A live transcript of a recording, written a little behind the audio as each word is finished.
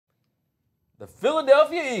The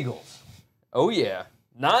Philadelphia Eagles. Oh, yeah.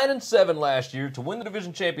 9-7 last year. To win the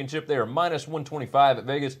division championship, they are minus 125 at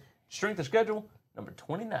Vegas. Strength of schedule, number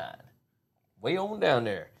 29. Way on down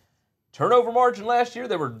there. Turnover margin last year,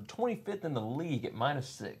 they were 25th in the league at minus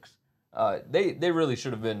 6. They really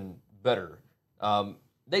should have been better.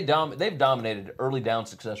 They've dominated early down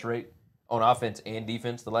success rate on offense and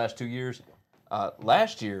defense the last 2 years.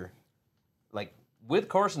 Last year, like with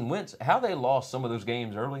Carson Wentz, how they lost some of those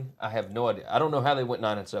games early, I have no idea. I don't know how they went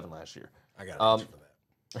 9-7 last year. I got an answer for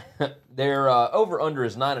that. Their over-under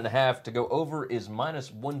is 9.5. To go over is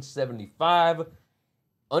minus 175.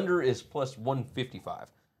 Under is plus 155.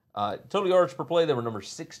 Total yards per play, they were number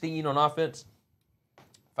 16 on offense.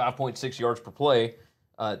 5.6 yards per play.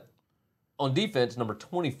 On defense, number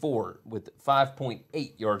 24 with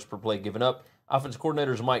 5.8 yards per play given up. Offensive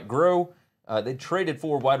coordinators Mike Groh. They traded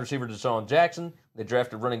for wide receiver DeSean Jackson. They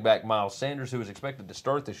drafted running back Miles Sanders, who is expected to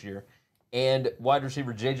start this year. And wide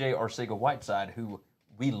receiver J.J. Arcega-Whiteside, who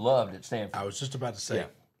we loved at Stanford. I was just about to say,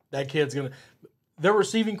 that kid's going to – their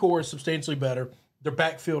receiving core is substantially better. Their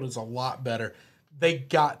backfield is a lot better. They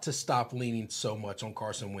got to stop leaning so much on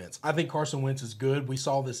Carson Wentz. I think Carson Wentz is good. We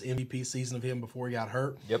saw this MVP season of him before he got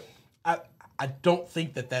hurt. Yep. I don't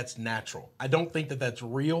think that that's natural. I don't think that that's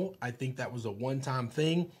real. I think that was a one-time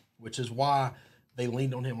thing, which is why they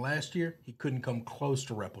leaned on him last year. He couldn't come close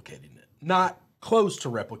to replicating it. Not close to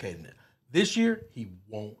replicating it. This year, he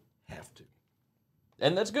won't have to.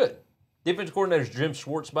 And that's good. Defensive coordinator Jim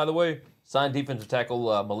Schwartz, by the way, signed defensive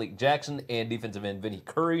tackle Malik Jackson and defensive end Vinny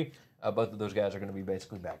Curry. Both of those guys are going to be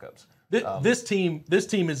basically backups. This team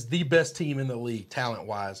is the best team in the league,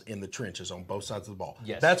 talent-wise, in the trenches on both sides of the ball.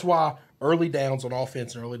 Yes. That's why early downs on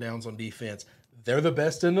offense and early downs on defense, they're the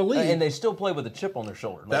best in the league. And they still play with a chip on their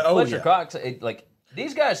shoulder. Like Fletcher Cox,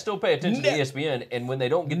 these guys still pay attention to ESPN, and when they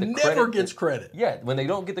don't get the credit... Never gets credit. Yeah, when they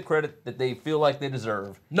don't get the credit that they feel like they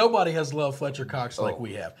deserve. Nobody has loved Fletcher Cox like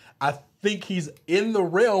we have. I think he's in the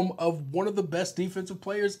realm of one of the best defensive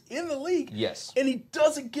players in the league. Yes. And he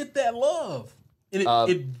doesn't get that love. And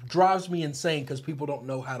it drives me insane because people don't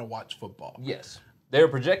know how to watch football. Yes. They're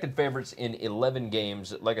projected favorites in 11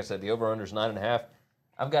 games. Like I said, the over-under is 9.5.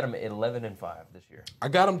 I've got them at 11-5 this year. I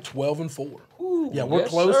got them 12-4. Ooh, yeah, we're yes,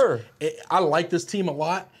 close. Sir. I like this team a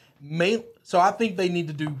lot. So I think they need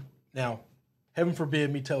to do now. Heaven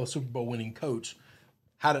forbid me tell a Super Bowl winning coach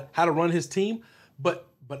how to run his team, but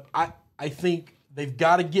I think they've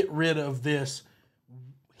got to get rid of this.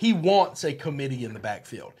 He wants a committee in the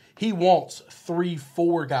backfield. He wants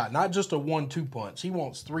 3-4 guys, not just a 1-2 punch. He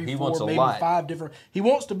wants 3-4, maybe 5 different. He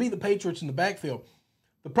wants to be the Patriots in the backfield.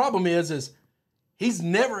 The problem is he's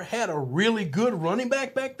never had a really good running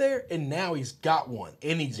back there, and now he's got one.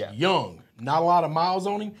 And he's young. Not a lot of miles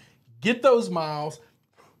on him. Get those miles.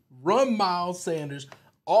 Run Miles Sanders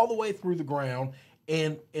all the way through the ground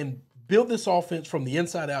and build this offense from the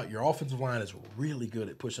inside out. Your offensive line is really good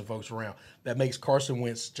at pushing folks around. That makes Carson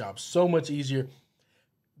Wentz's job so much easier.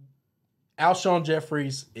 Alshon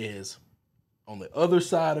Jeffries is on the other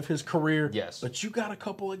side of his career. Yes. But you got a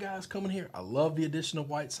couple of guys coming here. I love the addition of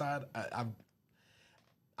Whiteside.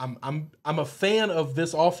 I'm a fan of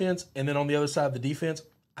this offense, and then on the other side of the defense,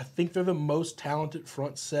 I think they're the most talented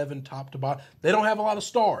front seven, top to bottom. They don't have a lot of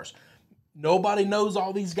stars. Nobody knows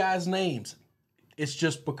all these guys' names. It's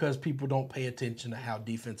just because people don't pay attention to how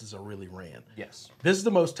defenses are really ran. Yes. This is the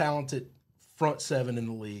most talented front seven in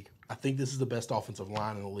the league. I think this is the best offensive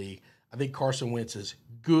line in the league. I think Carson Wentz is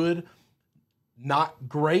good, not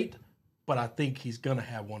great, but I think he's going to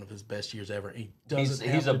have one of his best years ever.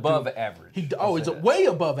 He's above average. He's way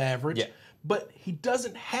above average. Yeah. But he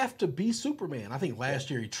doesn't have to be Superman. I think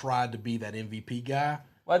last year he tried to be that MVP guy.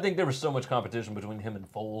 Well, I think there was so much competition between him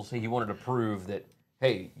and Foles. He wanted to prove that,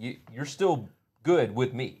 hey, you're still good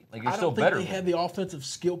with me. Like, you're still better. I don't think they had the offensive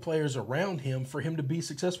skill players around him for him to be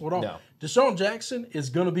successful at all. No. DeSean Jackson is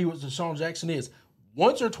going to be what DeSean Jackson is.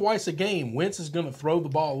 Once or twice a game, Wentz is going to throw the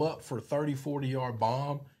ball up for a 30, 40-yard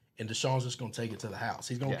bomb, and DeSean's just going to take it to the house.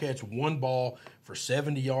 He's going to catch one ball for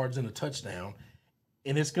 70 yards and a touchdown,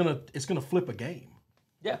 and it's gonna flip a game.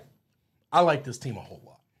 Yeah. I like this team a whole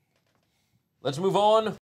lot. Let's move on.